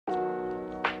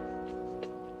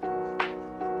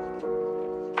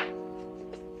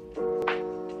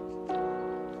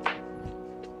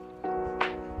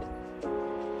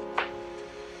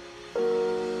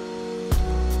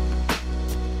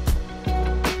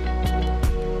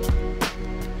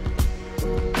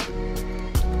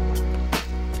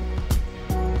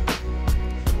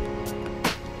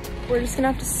we're just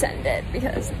gonna have to send it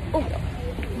because, oh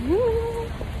no.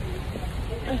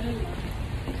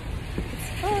 It's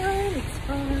fine, it's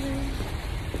fine.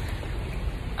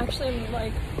 Actually, I'm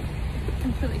like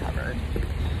completely covered.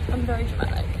 I'm very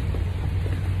dramatic.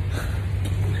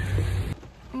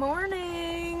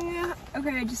 Morning.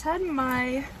 Okay, I just had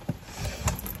my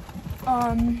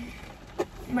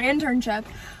my internship,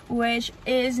 which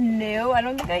is new. I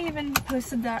don't think I even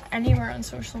posted that anywhere on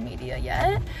social media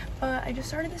yet, but I just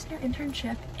started this new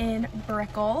internship in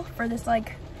Brickell for this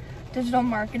like digital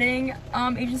marketing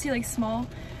agency, like small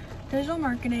digital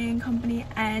marketing company,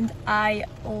 and I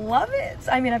love it.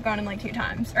 I mean, I've gone in like 2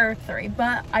 times or 3,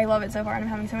 but I love it so far and I'm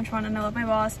having so much fun and I love my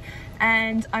boss,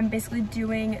 and I'm basically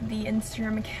doing the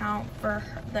Instagram account for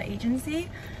the agency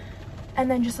and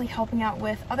then just like helping out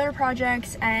with other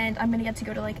projects, and I'm gonna get to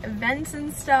go to like events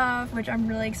and stuff, which I'm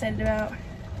really excited about.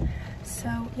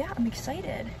 So yeah, I'm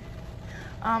excited.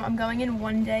 I'm going in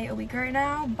 1 day a week right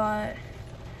now, but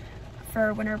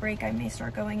for winter break I may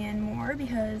start going in more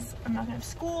because I'm not gonna have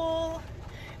school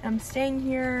and I'm staying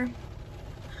here,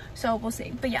 so we'll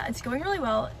see. But yeah, it's going really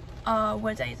well.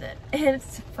 What day is it?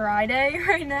 It's Friday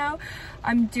right now.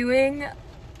 I'm doing,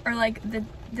 or like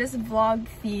this vlog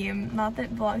theme, not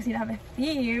that vlogs need to have a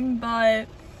theme, but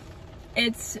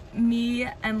it's me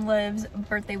and Liv's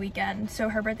birthday weekend. So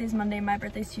her birthday's Monday, my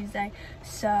birthday's Tuesday,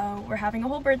 so we're having a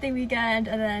whole birthday weekend,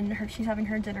 and then she's having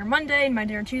her dinner Monday and my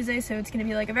dinner Tuesday, so it's gonna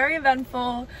be like a very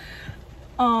eventful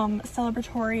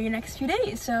celebratory next few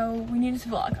days. So we needed to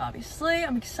vlog, obviously.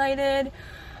 I'm excited.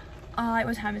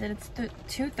 What time is it? It's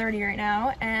 2:30 right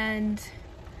now, and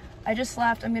I just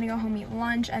left. I'm gonna go home, eat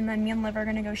lunch, and then me and Liv are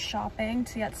gonna go shopping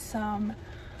to get some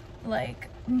like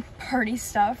party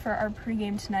stuff for our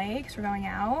pregame tonight because we're going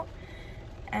out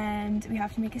and we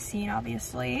have to make a scene,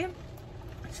 obviously.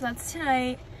 So that's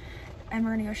tonight, and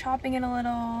we're gonna go shopping in a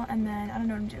little, and then I don't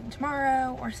know what I'm doing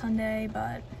tomorrow or Sunday,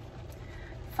 but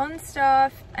fun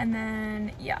stuff. And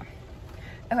then yeah,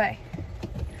 okay,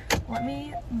 let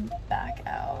me back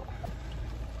out.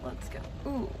 Let's go.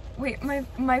 Ooh, wait,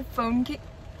 my phone keep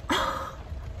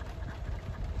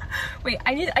wait,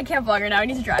 I can't vlog right now. I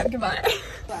need to drive. Goodbye.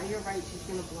 You're right, she's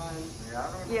gonna blind.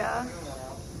 Yeah.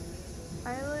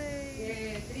 I like.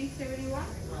 Yeah, 371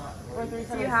 or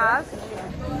 371. Do you have?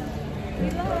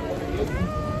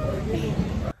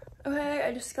 Okay,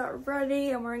 I just got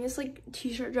ready. I'm wearing this like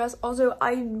t-shirt dress. Also,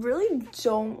 I really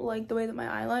don't like the way that my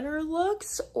eyeliner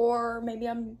looks, or maybe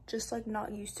I'm just like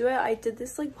not used to it. I did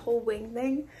this like whole wing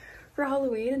thing for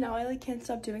Halloween, and now I like can't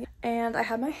stop doing it. And I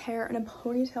had my hair in a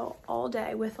ponytail all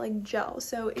day with like gel,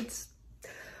 so it's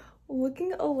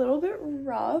looking a little bit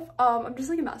rough. I'm just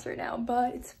like a mess right now,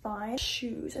 but it's fine.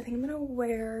 Shoes, I think I'm gonna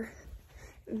wear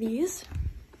these.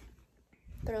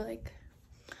 They're like,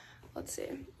 let's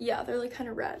see, yeah, they're like kind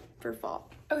of red for fall.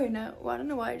 Okay, no, well, I don't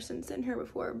know why I just didn't sit in here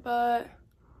before, but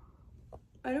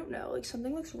I don't know, like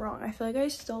something looks wrong. I feel like I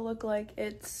still look like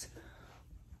it's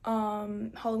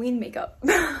Halloween makeup.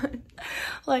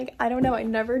 Like, I don't know, I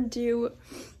never do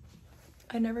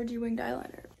winged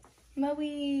eyeliner.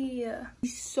 Maui,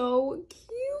 he's so cute.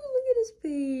 Look at his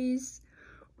face.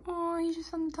 Oh, he's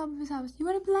just on the top of his house. You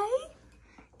want to play?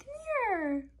 Come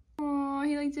here. Oh,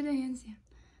 he like did a handstand.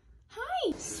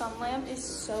 Hi. Sun lamp is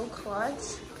so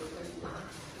clutch.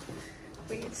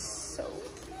 Wait, it's so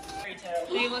cute.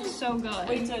 They look so good.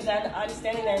 Wait, so then I'm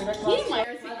standing there and He's my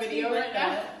video right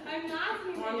now. I'm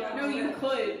not. No, you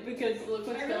could, because look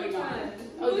what's going on.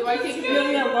 Oh, do I take a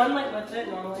No, yeah, one like with it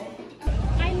normally.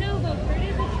 I know, but where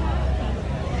did the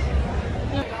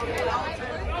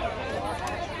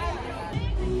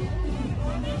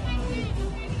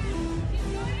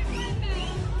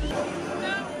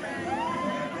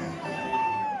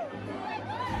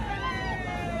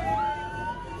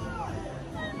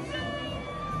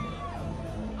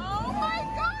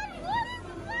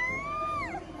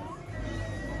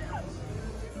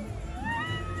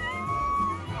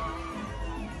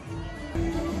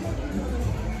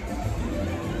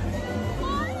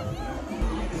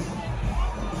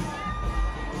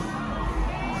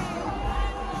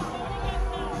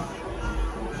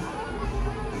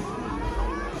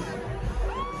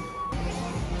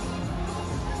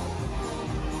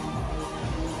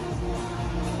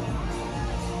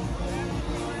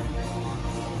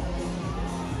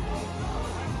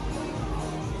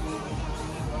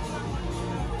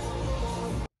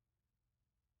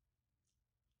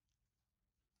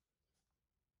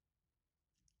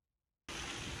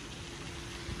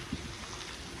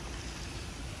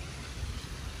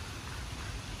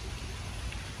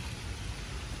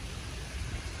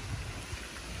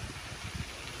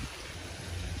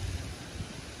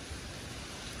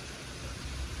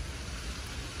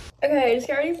Okay, I just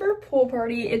got ready for a pool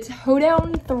party. It's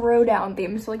hoedown throwdown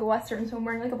theme, so like a western. So I'm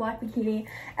wearing like a black bikini,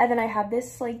 and then I have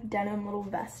this like denim little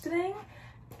vest thing,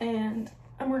 and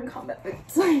I'm wearing combat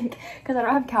boots, like, because I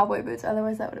don't have cowboy boots.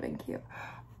 Otherwise, that would have been cute.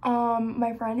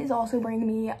 My friend is also bringing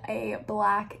me a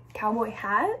black cowboy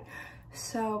hat,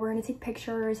 so we're gonna take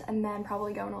pictures and then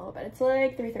probably go in a little bit. It's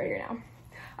like 3:30 right now.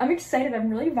 I'm excited.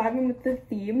 I'm really vibing with the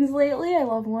themes lately. I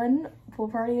love when pool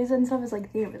parties and stuff is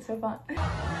like theme. It's so fun.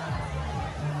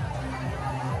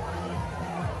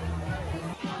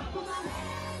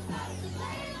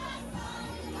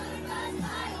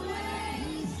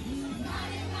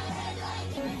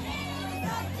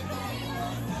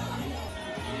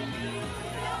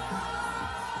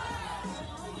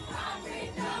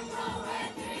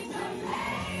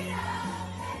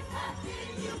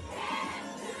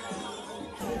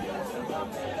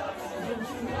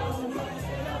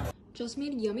 Just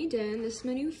made yummy din. This is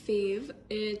my new fave.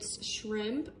 It's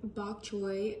shrimp, bok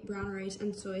choy, brown rice,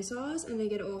 and soy sauce, and I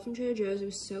get it all from Trader Joe's. It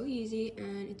was so easy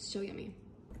and it's so yummy.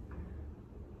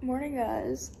 Morning,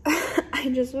 guys.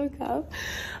 I just woke up.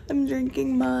 I'm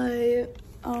drinking my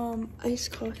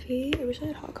iced coffee. I wish I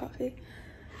had hot coffee,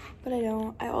 but I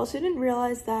don't. I also didn't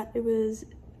realize that it was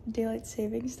daylight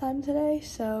savings time today,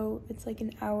 so it's like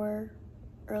an hour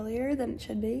earlier than it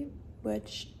should be,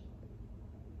 which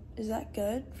is that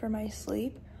good for my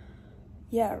sleep?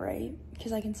 Yeah, right,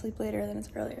 because I can sleep later than it's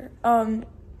earlier.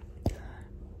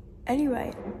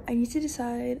 Anyway, I need to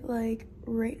decide like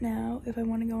right now if I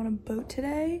want to go on a boat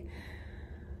today,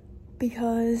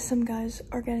 because some guys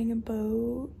are getting a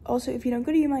boat. Also, if you don't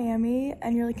go to Miami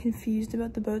and you're like confused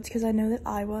about the boats, because I know that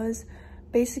I was,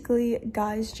 basically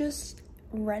guys just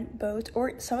rent boats,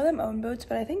 or some of them own boats,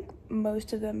 but I think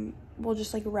most of them will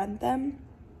just like rent them,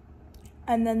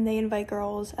 and then they invite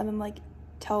girls and then like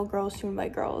tell girls to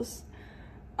invite girls.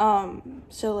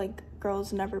 So like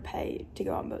girls never pay to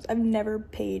go on boats. I've never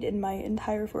paid in my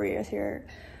entire 4 years here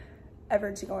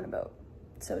ever to go on a boat,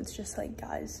 so it's just like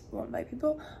guys will invite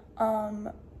people.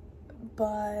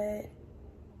 But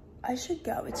I should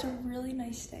go. It's a really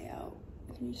nice day out.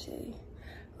 Can you see?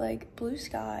 Like blue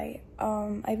sky.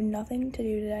 I have nothing to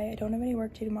do today. I don't have any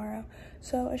work to do tomorrow,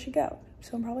 so I should go.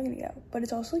 So I'm probably gonna go. But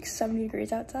it's also like 70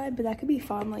 degrees outside, but that could be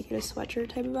fun, like in a sweatshirt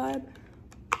type of vibe.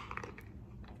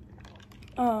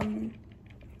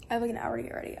 I have like an hour to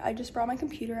get ready. I just brought my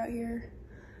computer out here.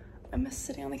 I'm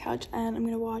sitting on the couch and I'm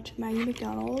gonna watch Maggie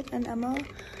McDonald and Emma,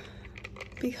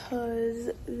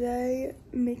 because they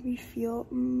make me feel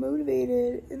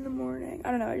motivated in the morning.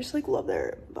 I don't know, I just like love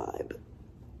their vibe.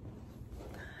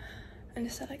 And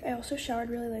aesthetic. I also showered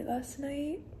really late last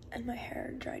night and my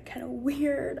hair dried kind of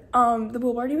weird. The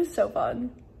pool party was so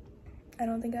fun. I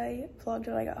don't think I vlogged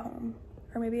when I got home,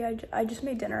 or maybe I just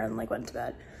made dinner and like went to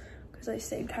bed because I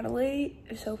stayed kind of late.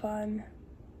 It was so fun.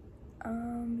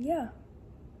 Yeah,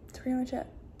 that's pretty much it.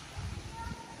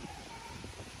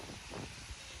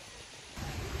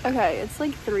 Okay, it's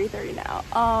like 3:30 now.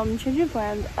 Changing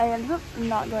plans. I ended up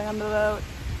not going on the boat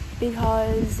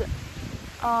because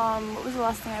what was the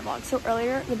last thing I vlogged? So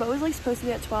earlier, the boat was like supposed to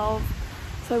be at 12,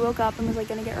 so I woke up and was like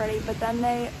gonna get ready, but then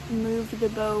they moved the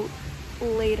boat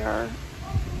later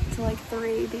to like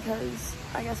 3 because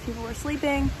I guess people were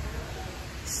sleeping.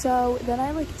 So then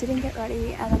I like didn't get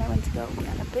ready, and then I went to go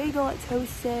get a bagel at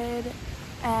Toasted,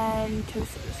 and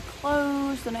Toasted was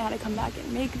closed. Then I had to come back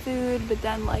and make food, but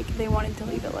then like they wanted to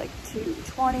leave at like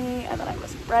 2:20, and then I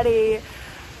wasn't ready,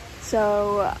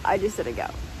 so I just didn't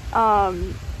go.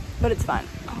 But it's fine.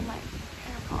 Oh, my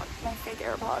AirPod, my fake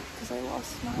AirPod, because I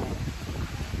lost my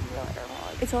real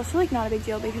AirPod. It's also like not a big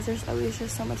deal because there's always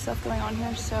just so much stuff going on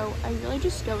here, so I really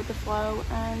just go with the flow,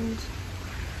 and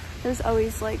there's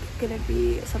always like gonna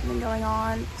be something going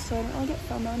on, so I don't really get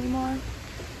FOMO anymore.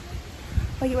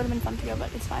 Like it would have been fun to go,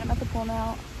 but it's fine. I'm at the pool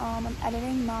now. I'm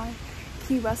editing my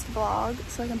Key West vlog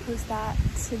so I can post that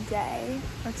today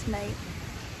or tonight,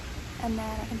 and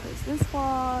then I can post this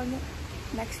vlog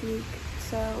next week.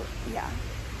 So yeah,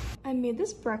 I made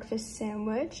this breakfast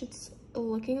sandwich. It's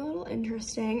looking a little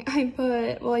interesting. I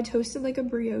toasted like a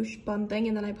brioche bun thing,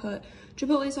 and then I put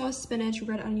chipotle sauce, spinach,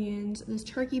 red onions, this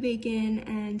turkey bacon,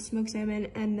 and smoked salmon,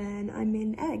 and then I made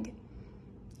an egg.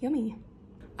 Yummy.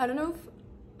 I don't know if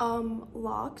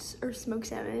lox or smoked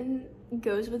salmon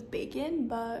goes with bacon,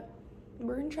 but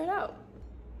we're gonna try it out.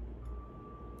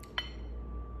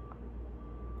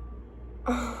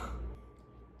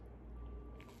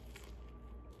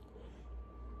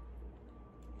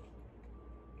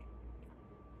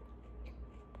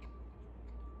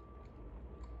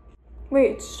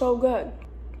 Wait, it's so good.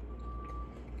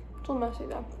 It's a little messy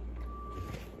though.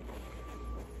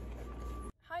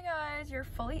 Hi guys. guys, you're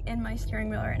fully in my steering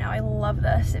wheel right now. I love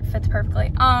this. It fits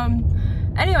perfectly.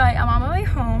 Anyway, I'm on my way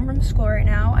home from school right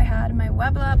now. I had my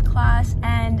web lab class,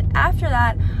 and after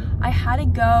that, I had to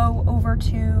go over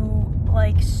to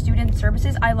like student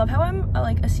services. I love how I'm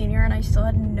like a senior and I still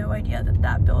had no idea that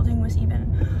that building was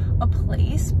even a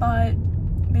place, but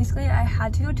basically I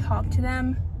had to go talk to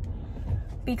them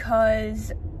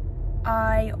because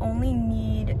I only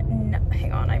need,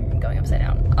 hang on, I'm going upside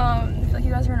down. I feel like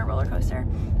you guys are in a roller coaster.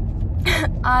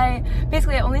 I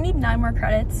only need 9 more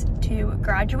credits to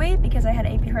graduate because I had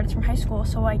AP credits from high school,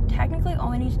 so I technically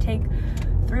only need to take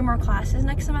 3 more classes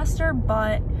next semester,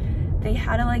 but they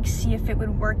had to like see if it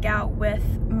would work out with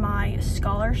my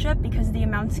scholarship because the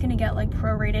amount's gonna get like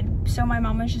prorated. So my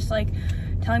mom was just like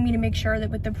telling me to make sure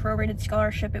that with the prorated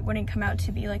scholarship it wouldn't come out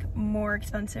to be like more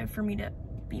expensive for me to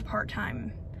be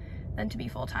part-time than to be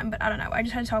full-time, but I don't know. I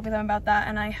just had to talk with them about that,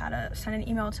 and I had to send an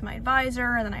email to my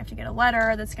advisor, and then I have to get a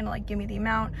letter that's gonna like give me the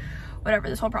amount, whatever,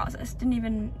 this whole process. Didn't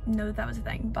even know that that was a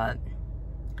thing, but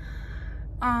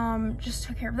just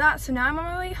took care of that. So now I'm on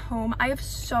my way home. I have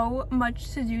so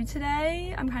much to do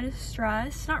today. I'm kind of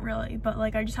stressed, not really, but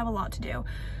like I just have a lot to do.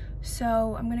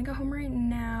 So I'm gonna go home right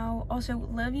now. Also,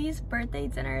 Livy's birthday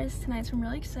dinner is tonight, so I'm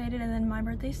really excited, and then my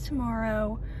birthday's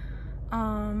tomorrow.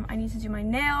 I need to do my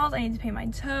nails, I need to paint my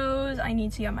toes, I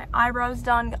need to get my eyebrows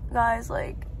done, guys,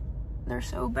 like, they're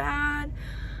so bad.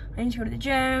 I need to go to the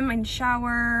gym, I need to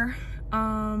shower,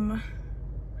 I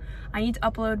need to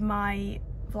upload my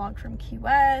vlog from Key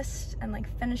West and like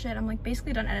finish it. I'm like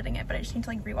basically done editing it, but I just need to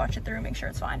like rewatch it through and make sure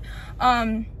it's fine.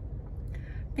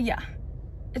 But yeah,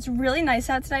 it's really nice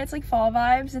out today. It's like fall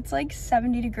vibes. It's like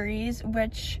 70 degrees,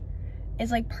 which is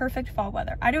like perfect fall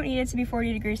weather. I don't need it to be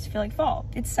 40 degrees to feel like fall.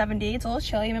 It's 70, it's a little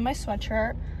chilly, I'm in my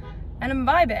sweatshirt, and I'm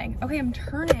vibing. Okay, I'm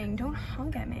turning, don't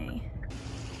honk at me.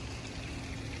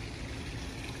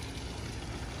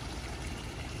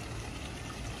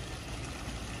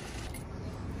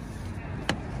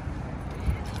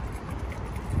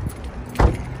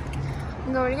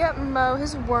 I'm going to get Mo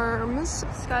his worms.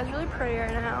 This guy's really pretty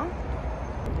right now.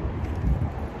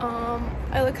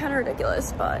 I look kind of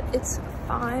ridiculous, but it's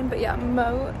fine. But yeah,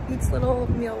 Mo eats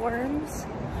little mealworms,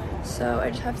 so I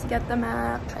just have to get them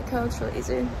at Petco. It's really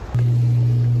easy.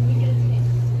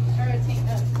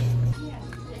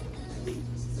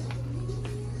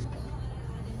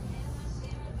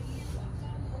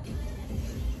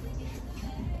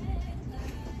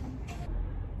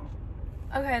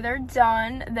 Okay, they're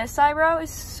done. This eyebrow is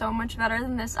so much better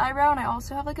than this eyebrow, and I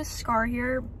also have like a scar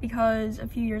here because a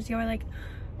few years ago I like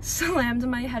slammed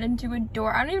my head into a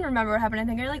door. I don't even remember what happened. I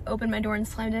think I like opened my door and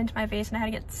slammed it into my face and I had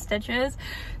to get stitches,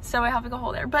 so I have like a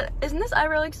hole there. But isn't this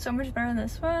eyebrow like so much better than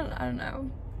this one? I don't know,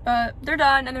 but they're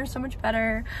done and they're so much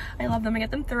better. I love them. I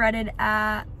get them threaded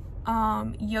at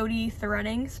Yodi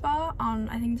Threading Spa on,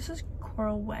 I think this is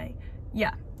Coral Way.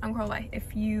 Yeah, on Coral Way.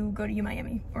 If you go to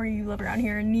Miami or you live around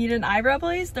here and need an eyebrow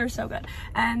place, they're so good,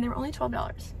 and they were only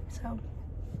 $12, so.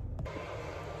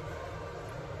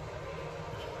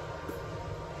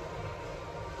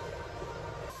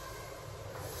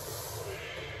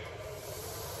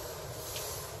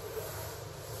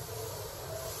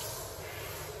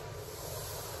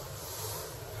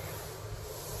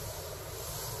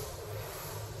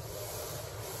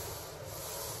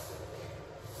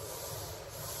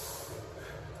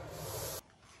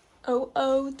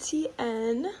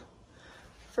 OOTN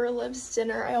for Liv's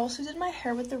dinner. I also did my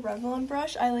hair with the Revlon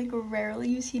brush. I like rarely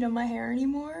use heat on my hair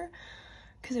anymore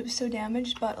because it was so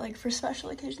damaged, but like for special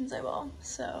occasions I will.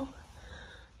 So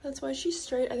that's why she's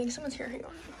straight. I think someone's here. Hang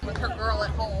on. With her girl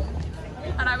at home,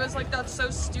 and I was like, that's so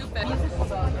stupid.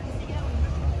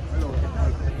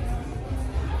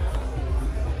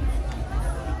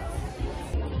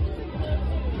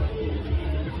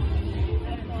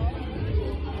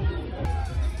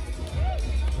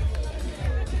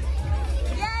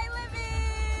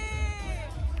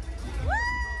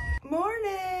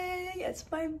 It's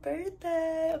my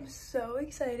birthday. I'm so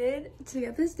excited to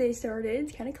get this day started.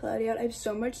 It's kind of cloudy out. I have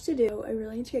so much to do. I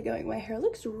really need to get going. My hair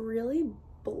looks really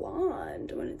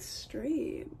blonde when it's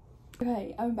straight.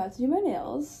 Okay, I'm about to do my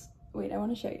nails. Wait, I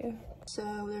want to show you.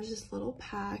 So there's this little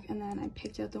pack, and then I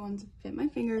picked out the ones that fit my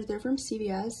fingers. They're from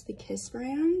CVS, the Kiss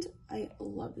brand. I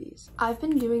love these. I've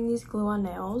been doing these glue-on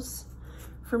nails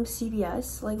from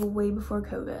CVS like way before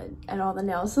COVID and all the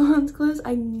nail salons closed.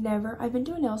 I've been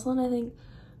to a nail salon, I think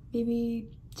maybe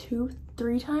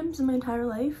 2-3 times in my entire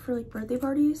life for like birthday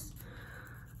parties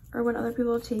or when other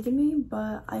people have taken me,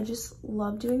 but I just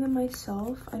love doing them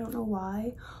myself. I don't know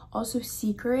why. Also,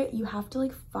 secret, you have to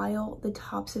like file the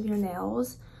tops of your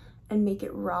nails and make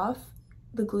it rough.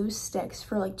 The glue sticks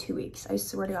for like 2 weeks. I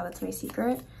swear to God, that's my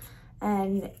secret.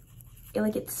 and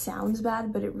it sounds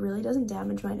bad, but it really doesn't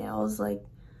damage my nails. Like,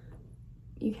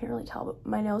 you can't really tell, but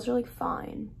my nails are like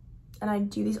fine. And I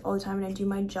do these all the time, and I do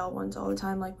my gel ones all the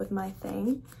time, like with my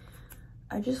thing.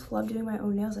 I just love doing my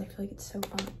own nails. I feel like it's so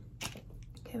fun.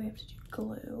 Okay, we have to do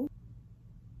glue.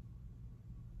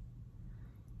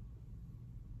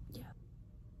 Yeah.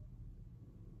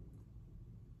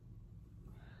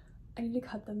 I need to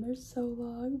cut them. They're so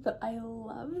long, but I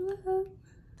love them.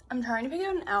 I'm trying to pick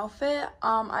out an outfit.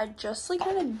 I just like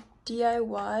kind of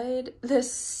DIY'd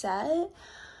this set.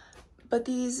 But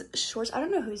these shorts, I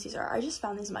don't know whose these are. I just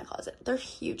found these in my closet. They're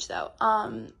huge though.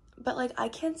 But like I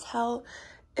can't tell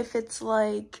if it's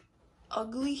like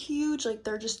ugly huge, like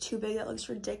they're just too big, that looks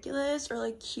ridiculous, or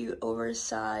like cute,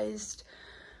 oversized,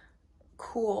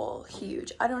 cool,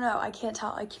 huge. I don't know. I can't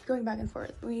tell. I keep going back and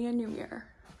forth. We need a new mirror.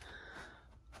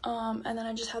 And then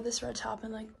I just have this red top,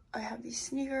 and like I have these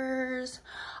sneakers.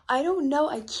 I don't know,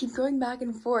 I keep going back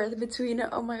and forth between,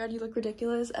 oh my god, you look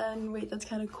ridiculous, and wait, that's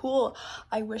kind of cool.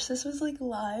 I wish this was like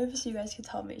live so you guys could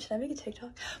tell me. Should I make a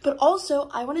TikTok? But also,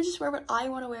 I want to just wear what I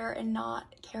want to wear and not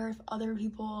care if other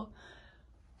people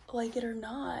like it or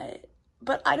not.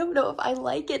 But I don't know if I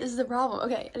like it is the problem.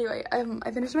 Okay, anyway,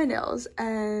 I finished my nails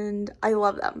and I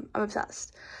love them. I'm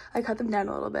obsessed. I cut them down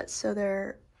a little bit so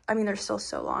they're still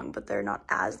so long, but they're not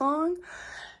as long.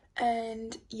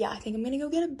 And yeah, I think I'm gonna go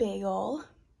get a bagel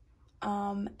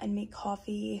and make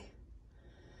coffee.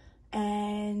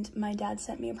 And my dad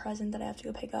sent me a present that I have to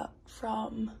go pick up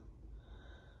from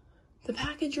the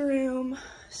package room.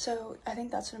 So I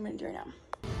think that's what I'm gonna do right now.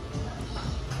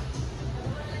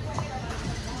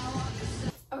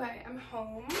 Okay, I'm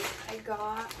home. I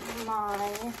got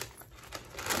my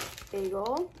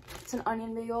bagel. It's an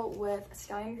onion bagel with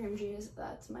scallion cream cheese.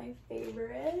 That's my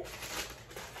favorite.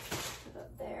 Put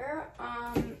that there.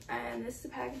 And this is the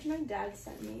package my dad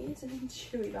sent me. It's in a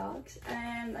chewy box.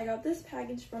 And I got this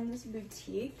package from this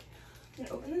boutique. I'm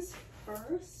gonna open this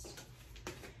first.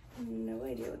 I have no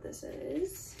idea what this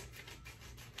is.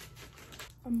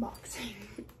 Unboxing.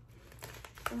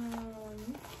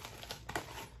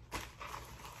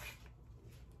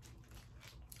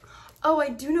 Oh, I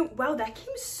do know. Wow, that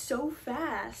came so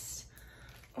fast.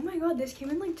 Oh my god, this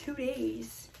came in like 2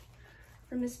 days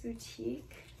from this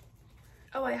boutique.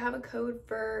 Oh, I have a code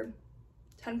for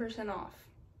 10% off.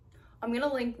 I'm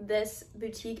gonna link this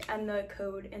boutique and the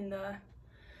code in the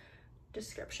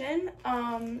description.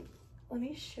 Let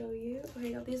me show you. Okay,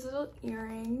 I got these little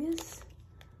earrings.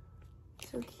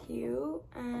 So cute.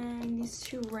 And these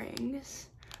 2 rings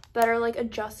that are like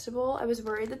adjustable. I was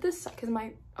worried that this, because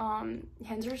my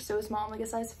hands are so small, I'm like a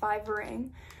size 5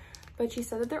 ring, but she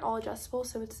said that they're all adjustable.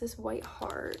 So it's this white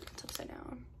heart, it's upside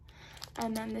down,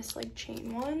 and then this like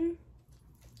chain one,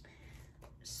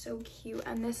 so cute,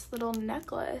 and this little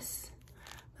necklace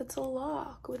that's a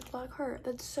lock with black heart.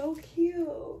 That's so cute.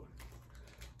 Oh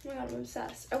my god, I'm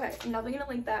obsessed. Okay, I'm definitely gonna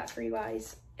link that for you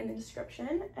guys in the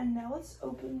description. And now let's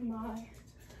open my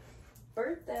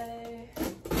birthday.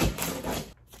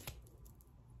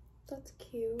 That's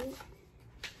cute.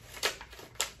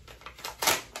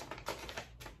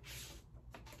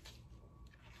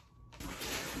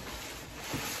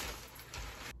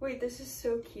 Wait, this is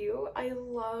so cute. I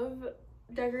love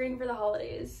decorating for the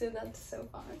holidays, so that's so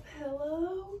fun.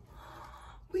 Hello?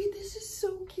 Wait, this is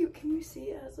so cute. Can you see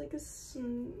it has like a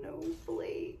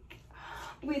snowflake?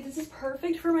 Wait, this is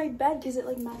perfect for my bed because it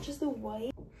like matches the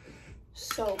white.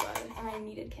 So good. And I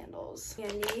needed candles.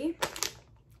 Candy.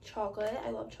 Chocolate.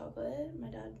 I love chocolate. My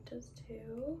dad does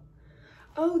too.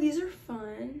 Oh, these are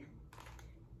fun.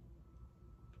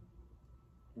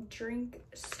 Drink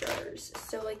stirs.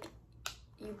 So like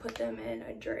you put them in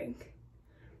a drink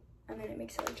and then it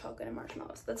makes it like chocolate and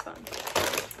marshmallows. That's fun.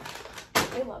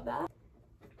 I love that.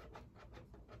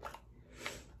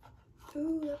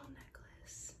 Ooh, little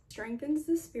necklace. Strengthens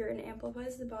the spirit and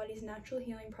amplifies the body's natural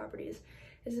healing properties.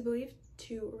 It is believed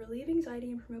to relieve anxiety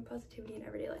and promote positivity in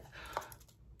everyday life.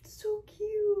 So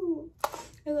cute.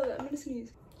 I love it. I'm gonna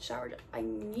sneeze. Shower gel. I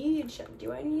need shower.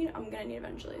 Do I need? I'm gonna need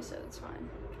eventually, so it's fine.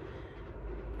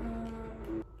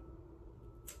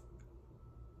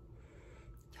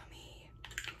 Yummy.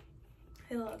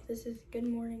 I love this. Is good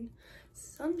morning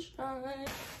sunshine.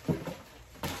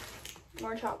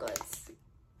 More chocolates.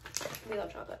 We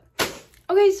love chocolate.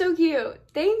 Okay, so cute.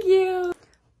 Thank you.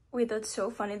 Wait, that's so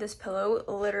funny. This pillow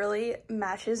literally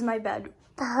matches my bed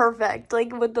perfect,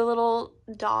 like with the little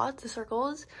dots, the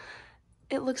circles.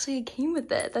 It looks like it came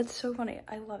with it. That's so funny.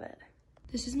 I love it.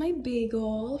 This is my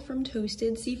bagel from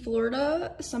Toasted. See,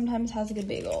 Florida sometimes has good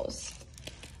bagels.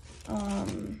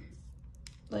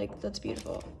 Like, that's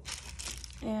beautiful.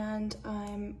 and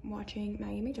I'm watching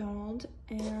Maggie McDonald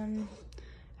and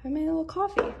having my little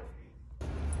coffee.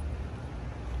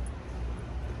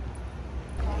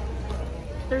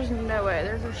 There's no way.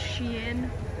 There's a Shein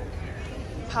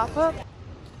pop-up.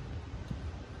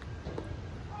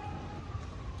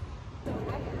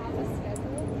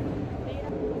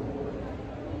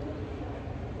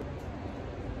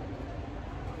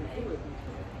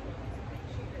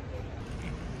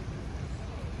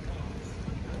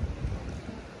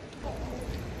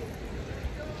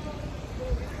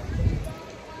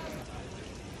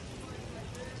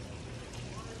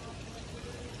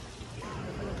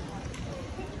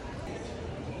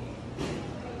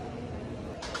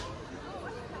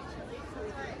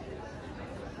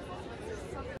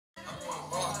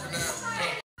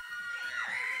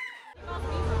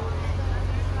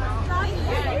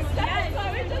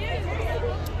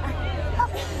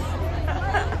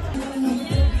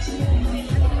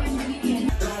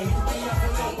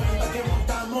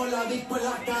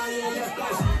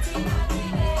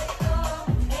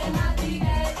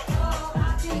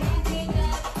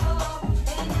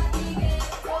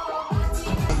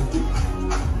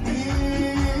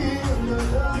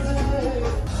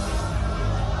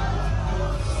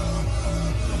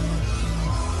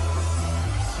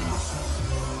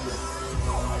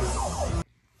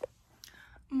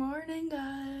 Morning,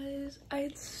 guys. I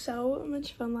had so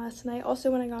much fun last night.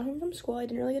 Also, when I got home from school, I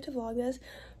didn't really get to vlog this,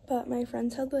 but my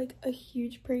friends had like a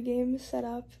huge pregame set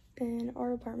up in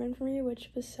our apartment for me, which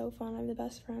was so fun. I have the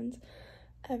best friends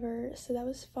ever, so that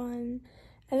was fun.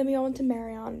 And then we all went to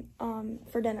Marion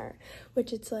for dinner,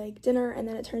 which it's like dinner and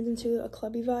then it turns into a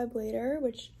clubby vibe later,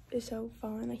 which is so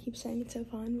fun. I keep saying it's so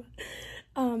fun,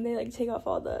 but they like take off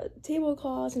all the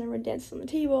tablecloths and everyone dances on the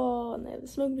table and they have the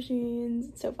smoke machines.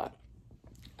 It's so fun.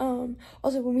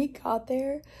 Also, when we got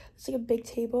there, it's like a big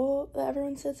table that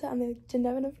everyone sits at, and they didn't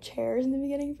have enough chairs in the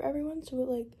beginning for everyone, so it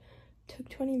like took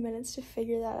 20 minutes to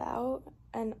figure that out.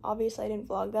 And obviously I didn't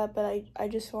vlog that, but I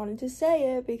just wanted to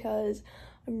say it because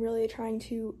I'm really trying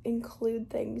to include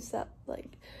things that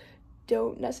like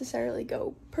don't necessarily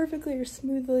go perfectly or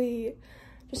smoothly,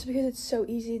 just because it's so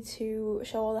easy to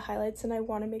show all the highlights, and I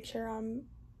want to make sure I'm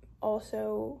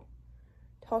also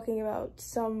talking about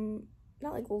some,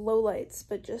 not like lowlights,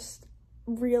 but just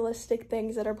realistic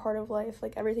things that are part of life.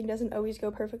 Like everything doesn't always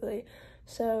go perfectly.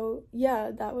 So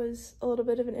yeah, that was a little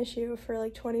bit of an issue for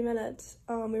like 20 minutes.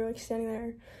 We were like standing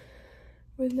there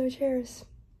with no chairs,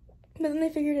 but then they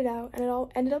figured it out and it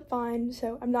all ended up fine.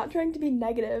 So I'm not trying to be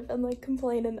negative and like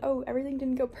complain and oh, everything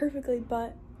didn't go perfectly,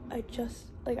 but I just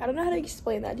like, I don't know how to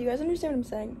explain that. Do you guys understand what I'm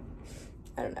saying?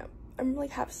 I don't know. I'm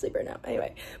like half asleep right now.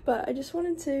 Anyway, but I just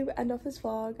wanted to end off this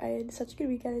vlog. I had such a good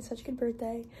weekend. I had such a good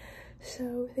birthday.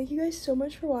 So thank you guys so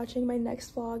much for watching. My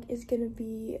next vlog is gonna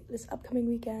be this upcoming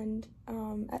weekend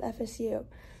at FSU.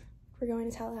 We're going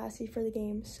to Tallahassee for the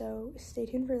game, so stay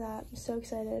tuned for that. I'm so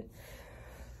excited.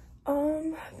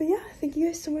 But yeah, thank you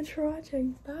guys so much for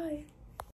watching. Bye.